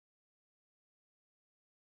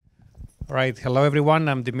All right, hello everyone.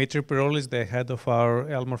 I'm Dimitri Piroulis, the head of our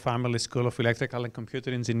Elmore Family School of Electrical and Computer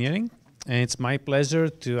Engineering. And it's my pleasure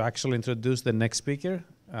to actually introduce the next speaker,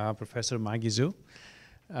 Professor Maggie Zhu.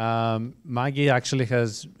 Maggie actually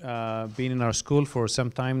has been in our school for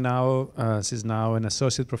some time now. She's now an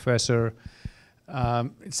associate professor.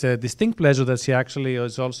 It's a distinct pleasure that she actually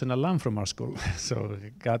is also an alum from our school. So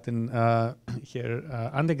gotten her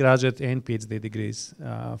undergraduate and PhD degrees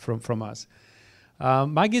from us.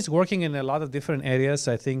 Maggie is working in a lot of different areas.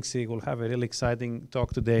 I think she will have a really exciting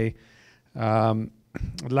talk today. I'd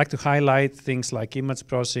like to highlight things like image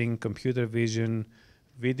processing, computer vision,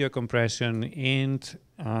 video compression, and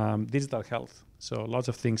digital health. So lots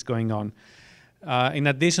of things going on. In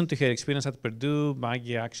addition to her experience at Purdue,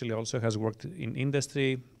 Maggie actually also has worked in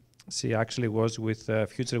industry. She actually was with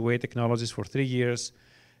Future Way Technologies for 3 years,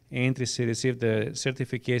 and she received the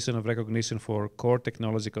certification of recognition for core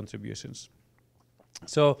technology contributions.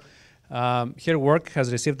 So her work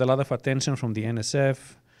has received a lot of attention from the NSF,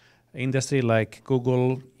 industry like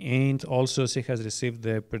Google, and also she has received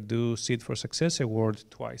the Purdue Seed for Success Award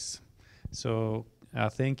twice. So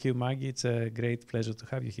thank you, Maggie. It's a great pleasure to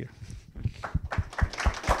have you here.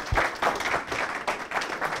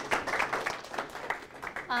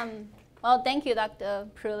 Well, thank you, Dr.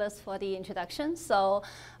 Piroulis, for the introduction. So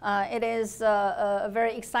it is a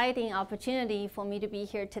very exciting opportunity for me to be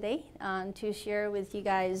here today to share with you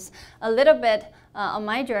guys a little bit on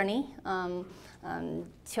my journey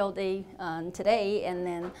till today, and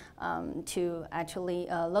then to actually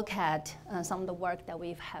look at some of the work that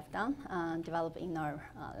we have done, developed in our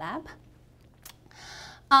lab.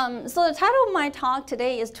 So the title of my talk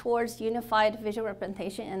today is Towards Unified Visual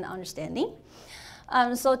Representation and Understanding.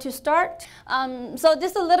 So to start, so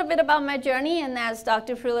just a little bit about my journey, and as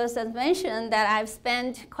Dr. Piroulis has mentioned, that I've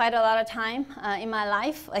spent quite a lot of time in my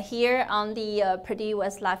life here on the Purdue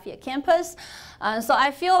West Lafayette campus. So I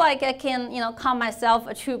feel like I can, call myself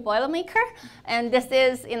a true Boilermaker, and this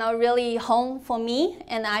is, really home for me.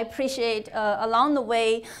 And I appreciate along the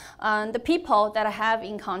way the people that I have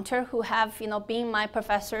encountered who have, been my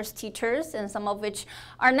professors, teachers, and some of which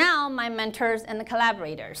are now my mentors and the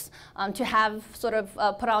collaborators. To have sort of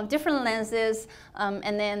put on different lenses,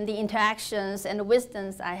 and then the interactions and the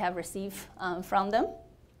wisdoms I have received from them.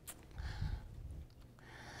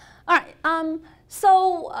 All right.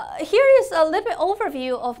 So here is a little bit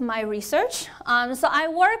overview of my research. So I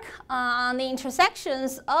work on the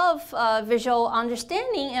intersections of visual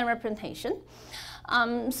understanding and representation.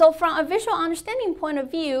 So from a visual understanding point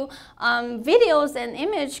of view, videos and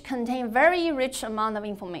image contain very rich amount of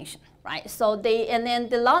information, right? So and then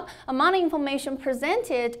the amount of information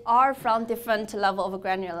presented are from different level of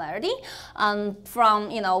granularity,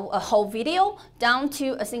 from a whole video down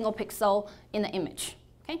to a single pixel in the image.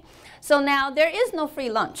 Okay? So now there is no free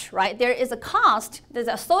lunch, right? There is a cost that's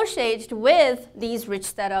associated with these rich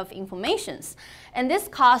set of informations. And this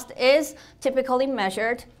cost is typically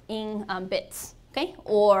measured in bits, okay?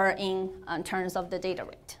 Or in terms of the data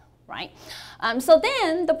rate, right? So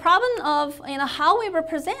then the problem of how we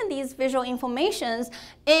represent these visual informations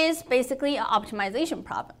is basically an optimization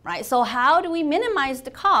problem, right? So how do we minimize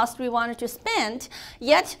the cost we wanted to spend,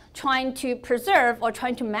 yet trying to preserve or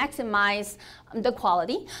trying to maximize the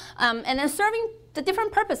quality, and then serving the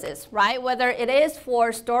different purposes, right? Whether it is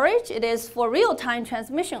for storage, it is for real-time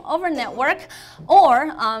transmission over network,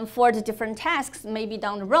 or for the different tasks maybe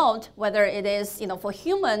down the road, whether it is for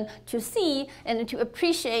human to see and to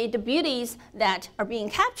appreciate the beauties that are being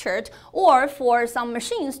captured, or for some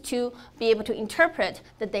machines to be able to interpret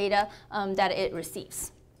the data that it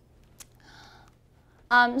receives.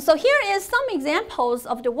 So here is some examples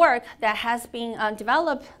of the work that has been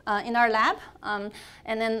developed in our lab. And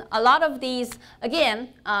then a lot of these, again,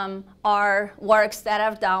 are works that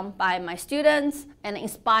I've done by my students and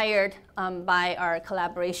inspired by our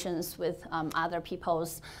collaborations with other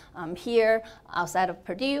peoples here outside of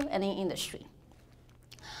Purdue and in industry.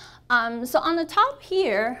 So on the top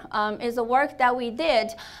here is a work that we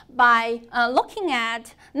did by looking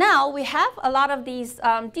at, now we have a lot of these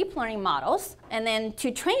deep learning models, and then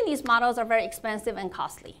to train these models are very expensive and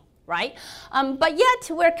costly, right? But yet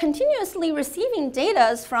we're continuously receiving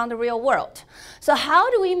data from the real world. So how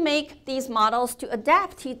do we make these models to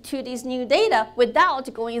adapt to these new data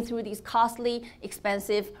without going through these costly,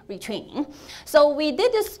 expensive retraining? So we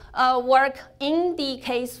did this work in the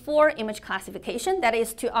case for image classification, that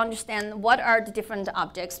is to understand what are the different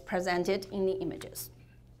objects presented in the images.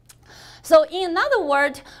 So in other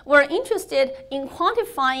words, we're interested in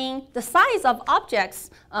quantifying the size of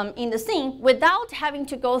objects in the scene without having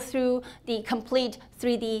to go through the complete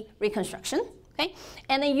 3D reconstruction, Okay?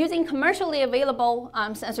 And then using commercially available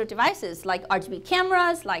sensor devices like RGB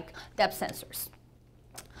cameras, like depth sensors.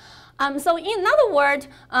 So in other words,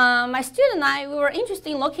 my student and I, we were interested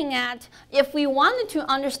in looking at if we wanted to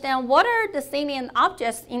understand what are the salient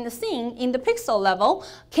objects in the scene in the pixel level,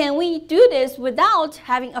 can we do this without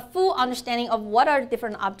having a full understanding of what are the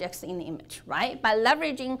different objects in the image, right? By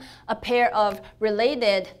leveraging a pair of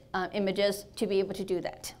related images to be able to do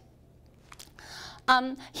that.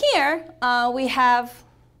 Here we have,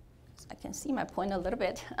 I can see my point a little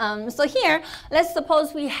bit. So here, let's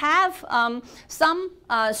suppose we have some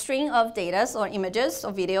string of data or images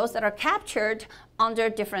or videos that are captured under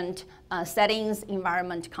different settings,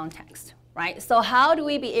 environment, context, right? So how do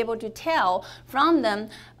we be able to tell from them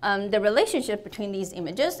the relationship between these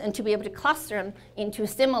images and to be able to cluster them into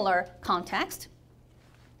similar context?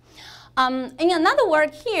 In another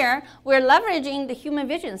word here, we're leveraging the human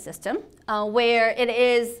vision system where it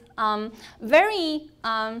is very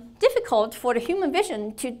difficult for the human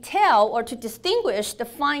vision to tell or to distinguish the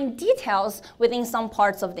fine details within some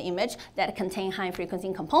parts of the image that contain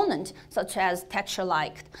high-frequency component, such as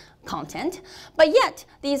texture-like content. But yet,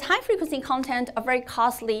 these high-frequency content are very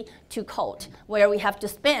costly to code, where we have to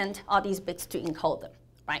spend all these bits to encode them.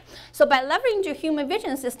 Right. So by leveraging the human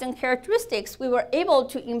vision system characteristics, we were able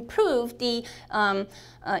to improve the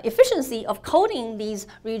efficiency of coding these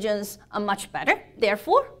regions much better.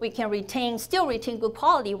 Therefore, we can still retain good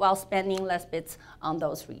quality while spending less bits on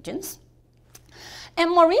those regions. And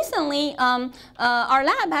more recently, our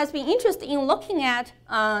lab has been interested in looking at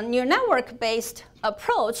neural network-based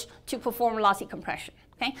approach to perform lossy compression.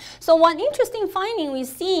 Okay? So one interesting finding we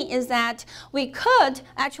see is that we could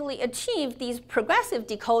actually achieve these progressive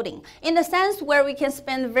decoding in the sense where we can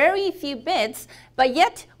spend very few bits, but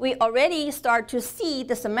yet we already start to see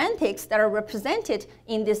the semantics that are represented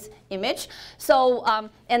in this image. So,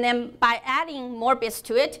 and then by adding more bits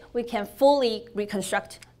to it, we can fully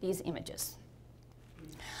reconstruct these images.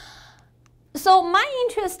 So my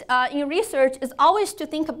interest in research is always to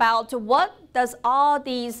think about what does all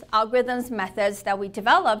these algorithms, methods that we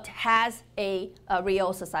developed has a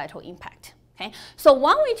real societal impact. Okay? So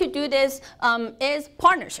one way to do this is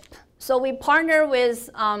partnership. So we partner with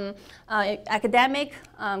academic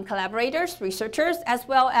collaborators, researchers, as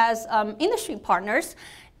well as industry partners.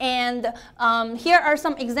 And here are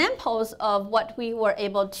some examples of what we were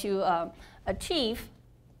able to achieve.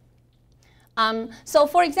 So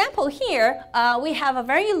for example, here we have a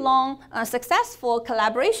very long, successful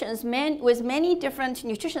collaborations with many different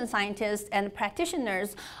nutrition scientists and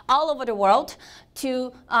practitioners all over the world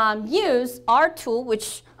to use our tool,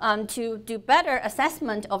 which to do better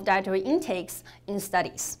assessment of dietary intakes in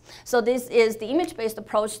studies. So this is the image-based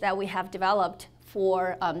approach that we have developed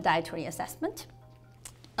for dietary assessment.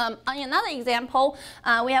 In another example,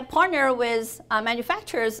 we have partnered with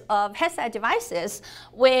manufacturers of headset devices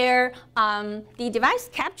where the device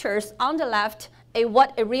captures on the left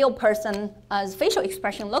what a real person's facial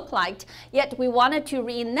expression looked like, yet we wanted to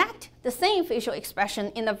reenact the same facial expression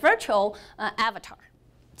in a virtual avatar.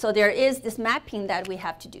 So there is this mapping that we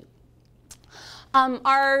have to do.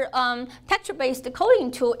 Our texture-based coding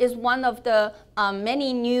tool is one of the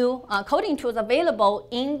many new coding tools available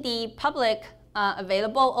in the public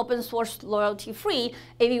available open source royalty-free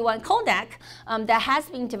AV1 codec that has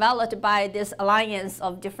been developed by this alliance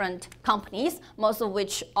of different companies, most of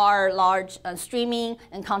which are large streaming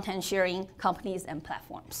and content sharing companies and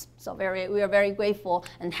platforms. So we are very grateful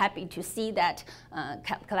and happy to see that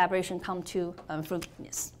collaboration come to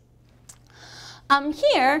fruitfulness.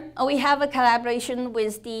 Here we have a collaboration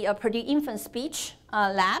with the Purdue Infant Speech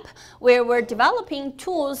lab, where we're developing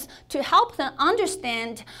tools to help them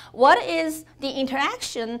understand what is the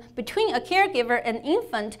interaction between a caregiver and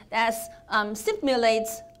infant that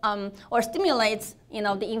stimulates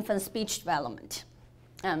the infant's speech development.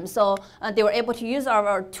 So they were able to use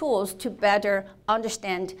our tools to better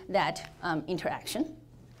understand that interaction.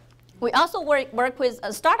 We also work with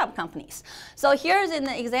startup companies. So here's an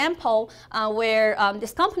example where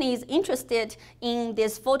this company is interested in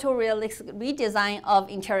this photorealistic redesign of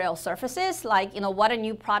interior surfaces, like what a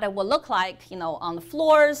new product will look like, on the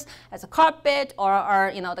floors, as a carpet, or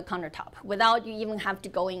the countertop, without you even have to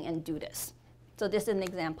go in and do this. So this is an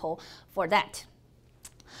example for that.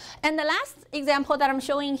 And the last example that I'm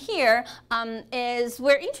showing here is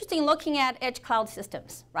we're interested in looking at edge cloud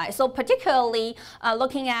systems, right? So particularly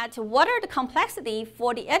looking at what are the complexity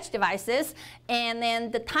for the edge devices, and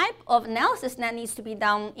then the type of analysis that needs to be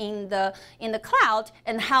done in the cloud,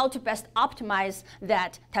 and how to best optimize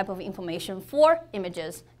that type of information for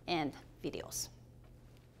images and videos.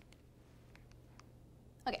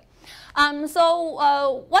 Okay,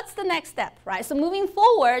 What's the next step, right? So moving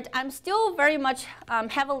forward, I'm still very much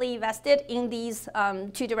heavily vested in these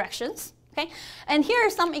two directions. Okay, and here are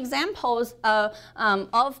some examples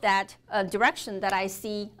of that direction that I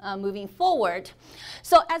see moving forward.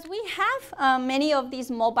 So as we have many of these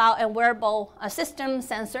mobile and wearable system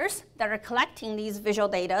sensors that are collecting these visual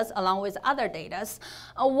data along with other data,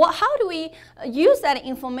 how do we use that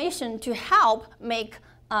information to help make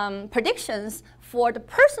predictions for the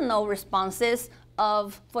personal responses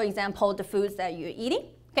of, for example, the foods that you're eating,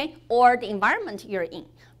 okay, or the environment you're in?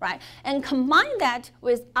 Right? And combine that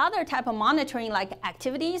with other type of monitoring like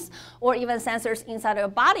activities or even sensors inside your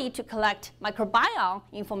body to collect microbiome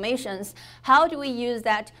informations. How do we use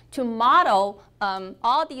that to model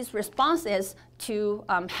all these responses to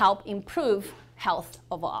help improve health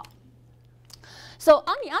overall? So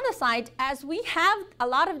on the other side, as we have a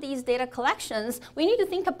lot of these data collections, we need to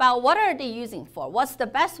think about what are they using for? What's the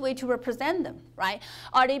best way to represent them, right?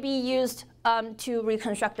 Are they being used to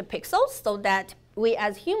reconstruct the pixels so that we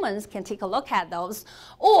as humans can take a look at those?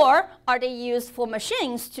 Or are they used for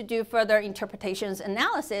machines to do further interpretations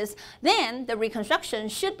analysis? Then the reconstruction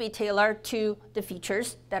should be tailored to the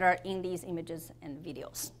features that are in these images and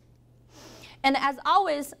videos. And as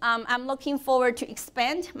always, I'm looking forward to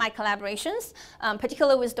expand my collaborations,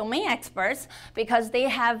 particularly with domain experts, because they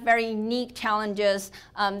have very unique challenges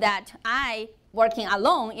that I, working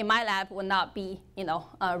alone in my lab, would not be,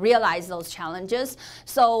 realize those challenges.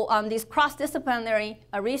 So these cross-disciplinary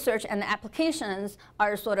research and applications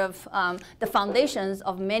are sort of the foundations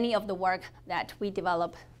of many of the work that we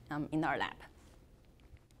develop in our lab.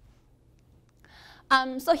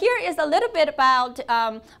 So here is a little bit about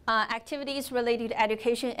activities related to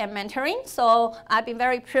education and mentoring. So I've been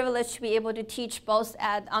very privileged to be able to teach both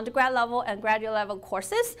at undergrad level and graduate level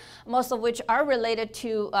courses, most of which are related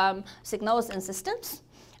to signals and systems.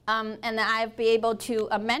 And I've been able to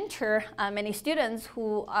mentor many students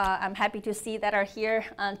who I'm happy to see that are here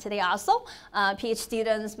today also, PhD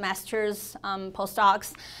students, masters,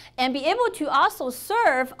 postdocs, and be able to also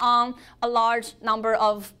serve on a large number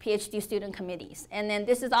of PhD student committees. And then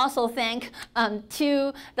this is also thanks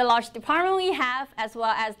to the large department we have, as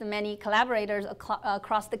well as the many collaborators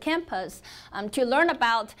across the campus to learn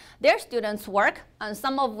about their students' work,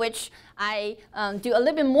 some of which I do a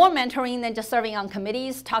little bit more mentoring than just serving on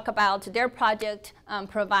committees, talk about their project,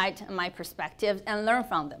 provide my perspective, and learn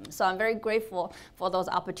from them. So I'm very grateful for those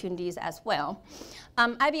opportunities as well.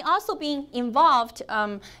 I've been also been involved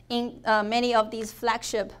in many of these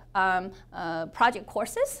flagship project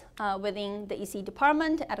courses within the EC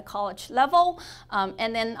department at a college level,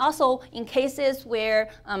 and then also in cases where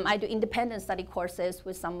I do independent study courses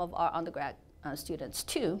with some of our undergrad students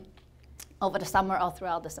too, over the summer or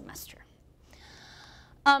throughout the semester.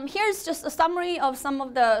 Here's just a summary of some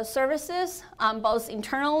of the services, both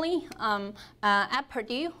internally at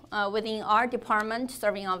Purdue, within our department,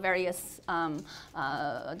 serving on various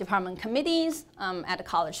department committees at the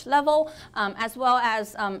college level, as well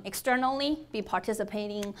as externally, be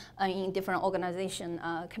participating in different organization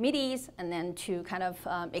committees, and then to kind of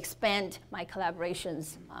expand my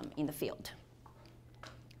collaborations in the field.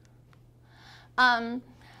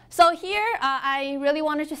 So here, I really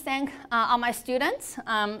wanted to thank all my students.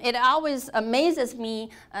 It always amazes me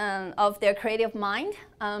of their creative mind,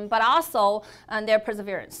 but also their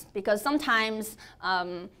perseverance. Because sometimes,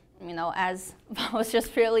 as was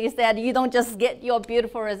just previously said, you don't just get your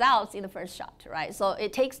beautiful results in the first shot, right? So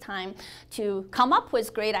it takes time to come up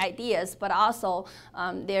with great ideas, but also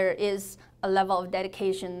there is a level of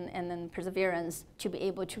dedication and then perseverance to be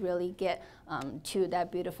able to really get to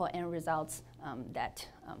that beautiful end results that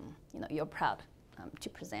you're proud to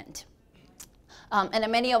present.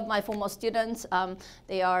 And many of my former students,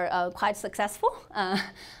 they are quite successful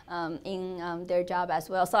in their job as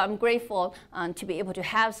well. So I'm grateful to be able to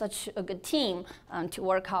have such a good team to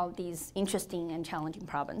work on these interesting and challenging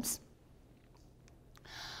problems.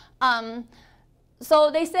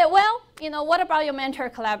 So they said, well, what about your mentor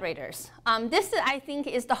collaborators? This, I think,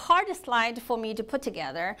 is the hardest slide for me to put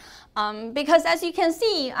together because, as you can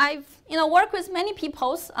see, I've worked with many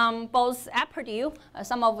people, both at Purdue,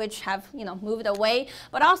 some of which have moved away,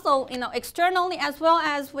 but also externally as well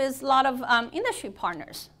as with a lot of industry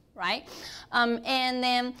partners. Right, and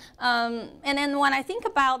then when I think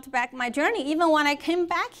about back my journey, even when I came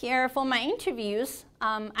back here for my interviews,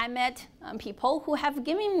 I met people who have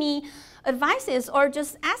given me advices or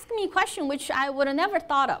just asked me questions which I would have never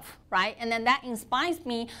thought of, right? And then that inspires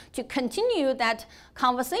me to continue that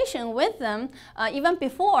conversation with them even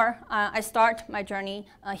before I start my journey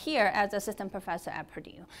here as assistant professor at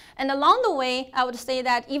Purdue. And along the way, I would say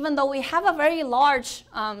that even though we have a very large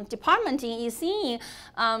department in EC,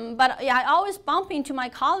 but I always bump into my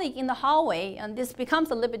colleague in the hallway, and this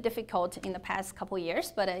becomes a little bit difficult in the past couple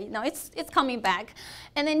years, but it's coming back.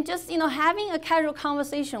 And then just having a casual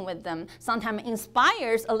conversation with them sometimes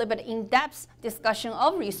inspires a little bit in-depth discussion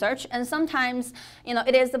of research, and sometimes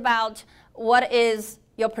it is about what is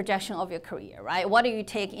your projection of your career, right? What do you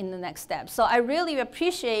take in the next step? So I really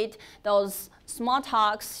appreciate those small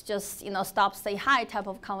talks, just stop, say hi type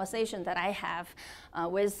of conversation that I have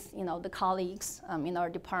with the colleagues in our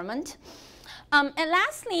department. And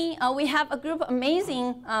lastly, we have a group of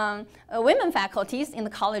amazing women faculties in the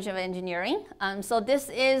College of Engineering. So this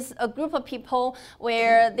is a group of people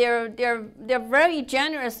where they're very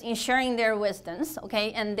generous in sharing their wisdoms,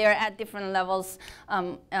 okay? And they're at different levels,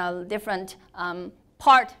 different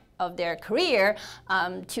part of their career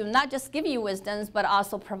to not just give you wisdoms, but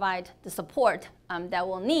also provide the support that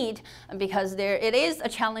we'll need, because it is a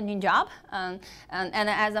challenging job. And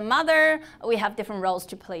as a mother, we have different roles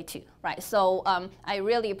to play too, right? So I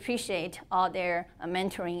really appreciate all their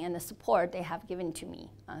mentoring and the support they have given to me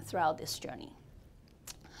throughout this journey.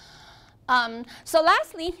 So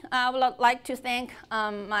lastly, I would like to thank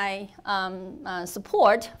my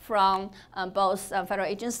support from both federal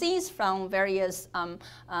agencies, from various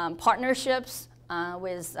partnerships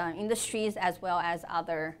with industries, as well as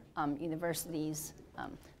other universities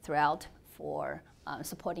throughout for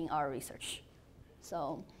supporting our research.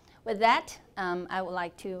 So with that, I would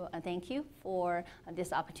like to thank you for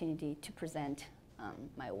this opportunity to present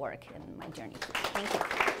my work and my journey. Thank you.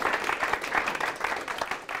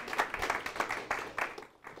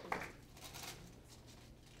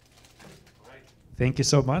 Thank you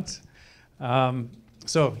so much.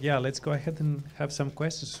 So yeah, let's go ahead and have some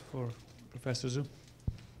questions for Professor Zhu.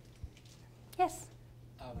 Yes.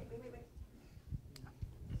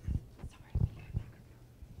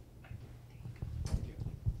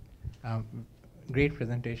 Great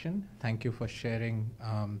presentation. Thank you for sharing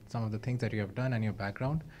some of the things that you have done and your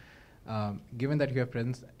background. Given that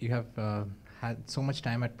you have had so much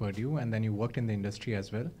time at Purdue and then you worked in the industry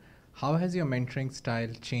as well, how has your mentoring style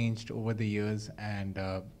changed over the years, and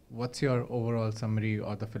what's your overall summary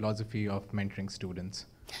or the philosophy of mentoring students?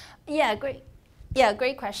 Yeah, great. Yeah,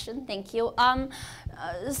 great question. Thank you.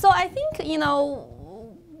 So I think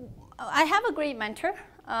I have a great mentor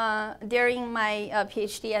during my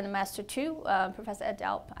PhD and master too, Professor Ed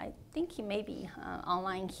Delp. I think he may be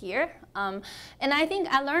online here, and I think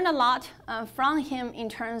I learned a lot from him in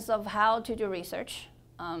terms of how to do research,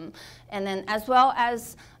 and then as well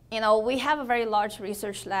as we have a very large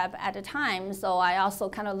research lab at the time, so I also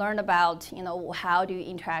kind of learned about, how do you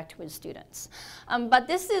interact with students. But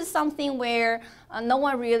this is something where no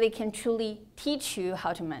one really can truly teach you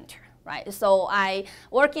how to mentor, right? So I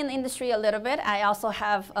work in the industry a little bit. I also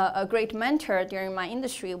have a great mentor during my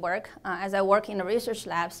industry work as I work in the research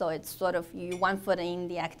lab, so it's sort of you 1 foot in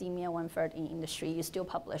the academia, 1 foot in industry, you still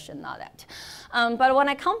publish and all that. But when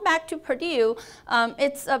I come back to Purdue,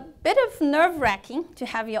 it's a bit of nerve-wracking to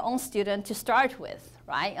have your own student to start with,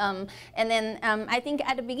 right? And then I think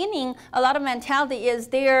at the beginning, a lot of mentality is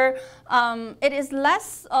there, it is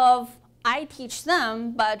less of I teach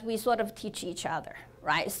them, but we sort of teach each other,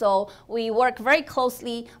 right? So we work very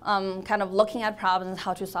closely, kind of looking at problems,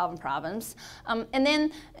 how to solve problems. And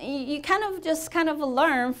then you kind of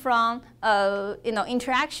learn from,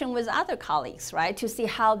 interaction with other colleagues, right? To see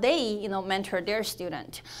how they, mentor their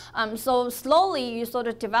student. So slowly you sort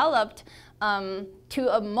of developed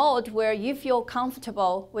to a mode where you feel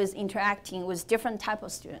comfortable with interacting with different type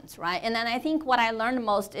of students, right? And then I think what I learned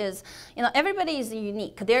most is, everybody is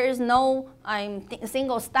unique. There is no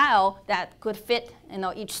single style that could fit,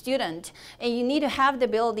 each student. And you need to have the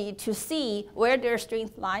ability to see where their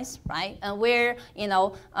strength lies, right? And where,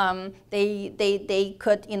 they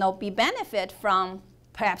could, be benefit from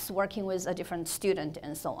perhaps working with a different student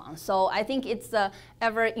and so on. So I think it's a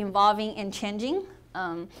ever evolving and changing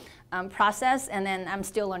process, and then I'm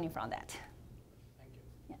still learning from that. Thank you.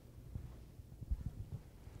 Yeah.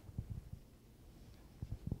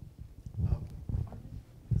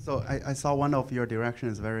 So I saw one of your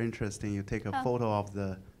directions very interesting. You take a photo of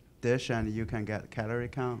the dish and you can get calorie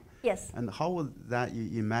count. Yes. And how would that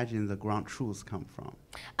you imagine the ground truth come from?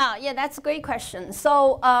 Yeah, that's a great question.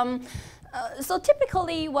 So So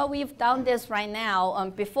typically what we've done this right now,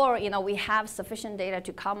 before we have sufficient data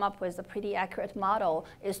to come up with a pretty accurate model,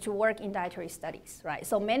 is to work in dietary studies, right?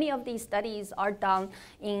 So many of these studies are done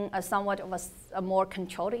in a somewhat of a more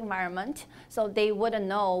controlled environment. So they wouldn't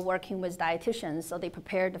know working with dietitians, so they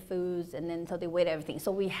prepare the foods and then so they weigh everything.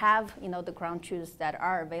 So we have the ground truths that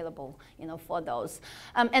are available for those.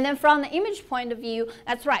 And then from the image point of view,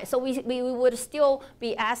 that's right. So we would still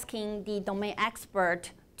be asking the domain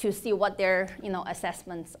expert to see what their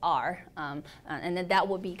assessments are, and then that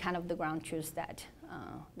would be kind of the ground truths that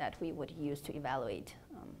that we would use to evaluate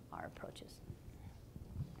our approaches.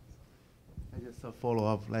 I just a follow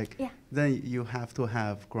up, like then you have to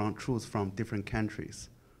have ground truths from different countries.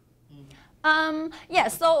 Yeah,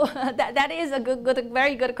 so that is a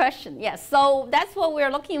very good question. Yes, so that's what we're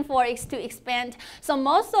looking for, is to expand. So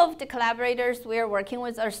most of the collaborators we're working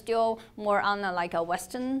with are still more on like a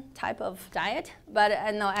Western type of diet. But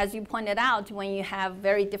as you pointed out, when you have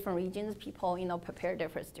very different regions, people prepare their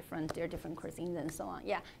different cuisines and so on.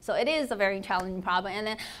 Yeah, so it is a very challenging problem. And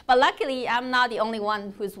then, but luckily, I'm not the only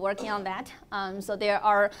one who's working on that. So there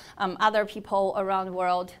are other people around the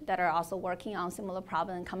world that are also working on similar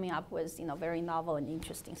problems and coming up with very novel and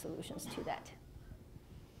interesting solutions to that.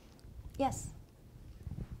 Yes.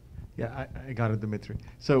 Yeah, I got it, Dimitri.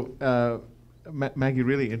 So Maggie,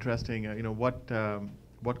 really interesting.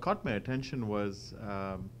 What caught my attention was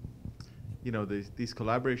these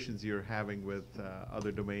collaborations you're having with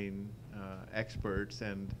other domain experts,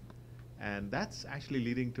 and that's actually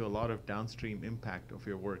leading to a lot of downstream impact of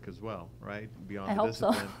your work as well, right? Beyond the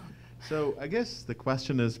discipline. So I guess the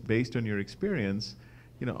question is, based on your experience,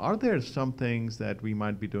 are there some things that we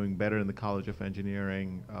might be doing better in the College of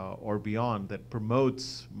Engineering or beyond that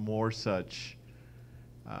promotes more such?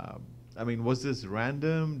 I mean, was this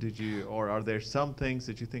random? Or are there some things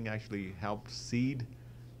that you think actually help seed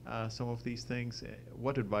some of these things?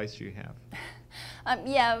 What advice do you have?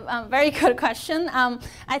 Very good question.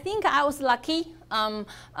 I think I was lucky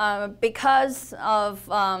because of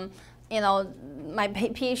my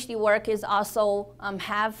PhD work is also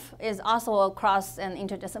across and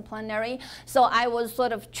interdisciplinary. So I was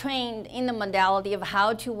sort of trained in the modality of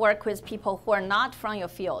how to work with people who are not from your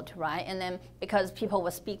field, right? And then because people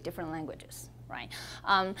will speak different languages, right?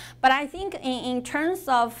 But I think in terms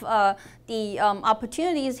of the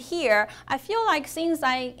opportunities here, I feel like since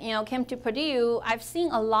I came to Purdue, I've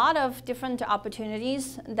seen a lot of different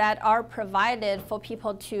opportunities that are provided for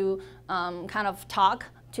people to kind of talk,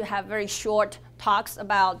 to have very short talks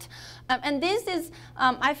about, and this is,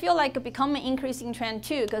 I feel like becoming an increasing trend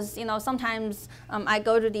too, because sometimes I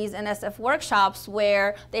go to these NSF workshops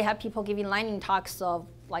where they have people giving lightning talks of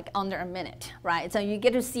like under a minute, right? So you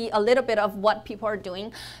get to see a little bit of what people are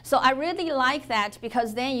doing. So I really like that,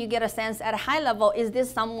 because then you get a sense at a high level, is this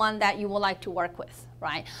someone that you would like to work with,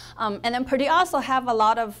 right? And then Purdue also have a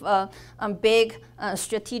lot of big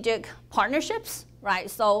strategic partnerships,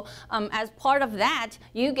 right? So as part of that,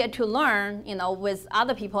 you get to learn, with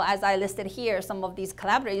other people, as I listed here, some of these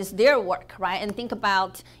collaborators, their work, right? And think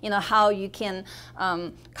about, how you can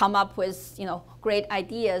come up with, great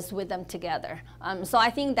ideas with them together. So I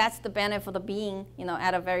think that's the benefit of being,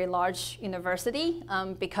 at a very large university,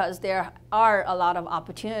 because there are a lot of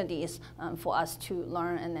opportunities for us to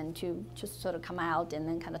learn and then to just sort of come out and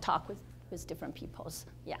then kind of talk with different peoples.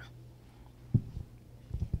 Yeah.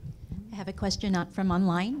 I have a question from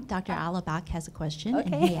online. Dr. Alabak has a question,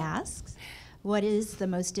 and he asks, what is the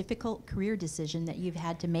most difficult career decision that you've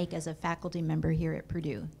had to make as a faculty member here at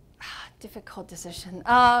Purdue? Difficult decision.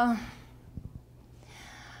 I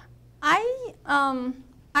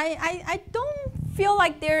don't feel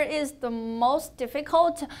like there is the most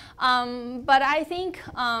difficult, but I think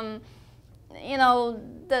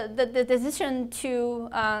the decision to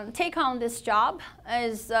take on this job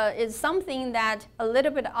is something that a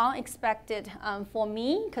little bit unexpected for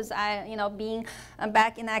me, because being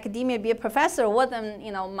back in academia, be a professor wasn't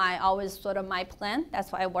always sort of my plan.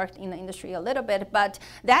 That's why I worked in the industry a little bit. But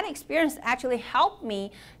that experience actually helped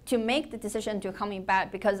me to make the decision to coming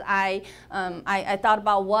back, because I thought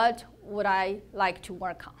about what would I like to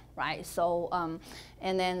work on. Right, so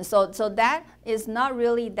and then so that is not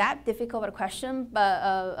really that difficult a question,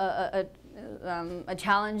 but a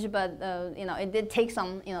challenge. But it did take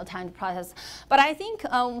some time to process. But I think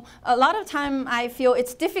a lot of time I feel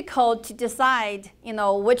it's difficult to decide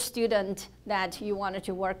which student that you wanted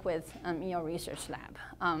to work with in your research lab.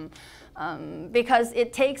 Because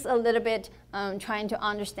it takes a little bit trying to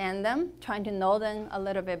understand them, trying to know them a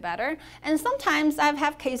little bit better. And sometimes I've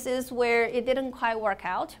had cases where it didn't quite work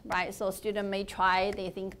out, right? So a student may try, they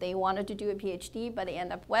think they wanted to do a PhD, but they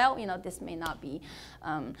end up, well, this may not be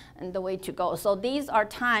the way to go. So these are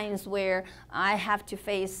times where I have to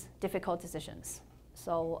face difficult decisions.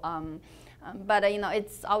 So, but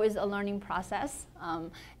it's always a learning process,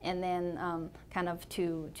 and then kind of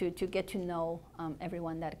to get to know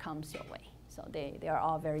everyone that comes your way. So they are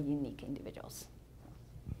all very unique individuals.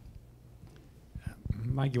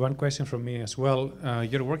 Maggie, one question from me as well.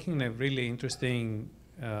 You're working in a really interesting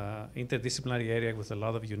interdisciplinary area with a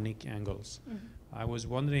lot of unique angles. Mm-hmm. I was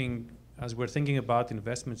wondering, as we're thinking about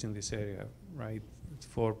investments in this area, right,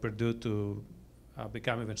 for Purdue to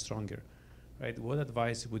become even stronger, right? What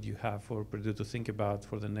advice would you have for Purdue to think about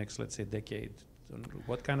for the next, let's say, decade?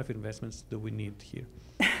 What kind of investments do we need here?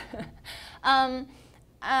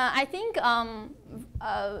 I think,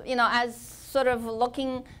 as sort of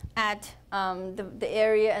looking at the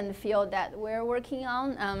area and the field that we're working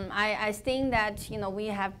on, I think that we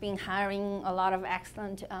have been hiring a lot of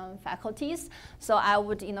excellent faculties. So I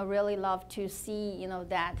would really love to see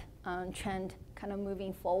that trend kind of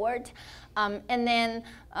moving forward, and then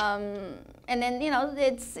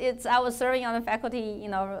it's I was serving on the faculty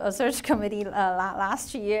a search committee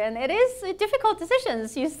last year, and it is difficult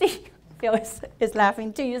decisions. You see. Phil is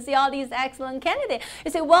laughing too. You see all these excellent candidates.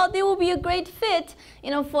 You say, well, they will be a great fit,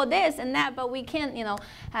 for this and that, but we can't,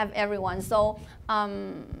 have everyone. So,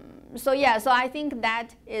 so I think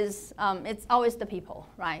that is, it's always the people,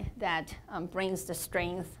 right, that brings the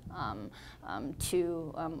strength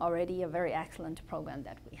to already a very excellent program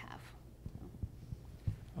that we have.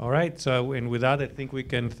 All right. So, and with that, I think we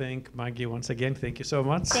can thank Maggie once again. Thank you so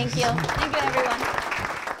much. Thank you. Thank you, everyone.